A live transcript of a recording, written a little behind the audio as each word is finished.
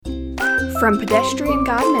From Pedestrian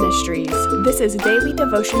God Ministries, this is Daily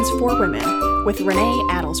Devotions for Women with Renee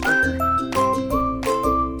Adelsberger.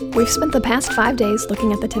 We've spent the past 5 days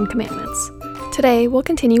looking at the 10 Commandments. Today, we'll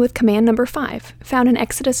continue with command number 5, found in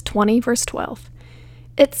Exodus 20, verse 12.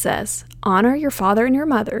 It says, "Honor your father and your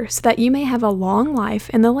mother, so that you may have a long life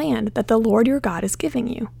in the land that the Lord your God is giving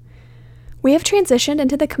you." We have transitioned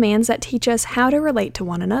into the commands that teach us how to relate to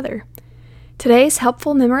one another. Today's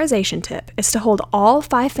helpful memorization tip is to hold all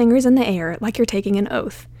 5 fingers in the air like you're taking an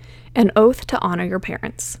oath to honor your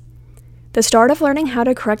parents. The start of learning how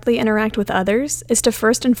to correctly interact with others is to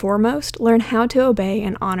first and foremost learn how to obey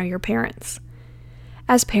and honor your parents.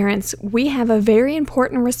 As parents, we have a very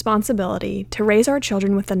important responsibility to raise our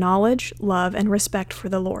children with the knowledge, love, and respect for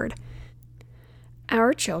the Lord.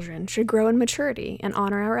 Our children should grow in maturity and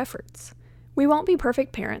honor our efforts. We won't be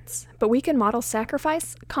perfect parents, but we can model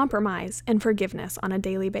sacrifice, compromise, and forgiveness on a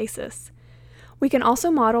daily basis. We can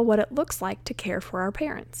also model what it looks like to care for our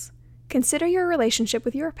parents. Consider your relationship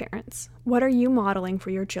with your parents. What are you modeling for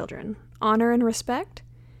your children? Honor and respect?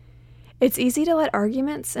 It's easy to let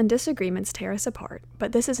arguments and disagreements tear us apart,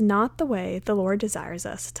 but this is not the way the Lord desires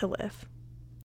us to live.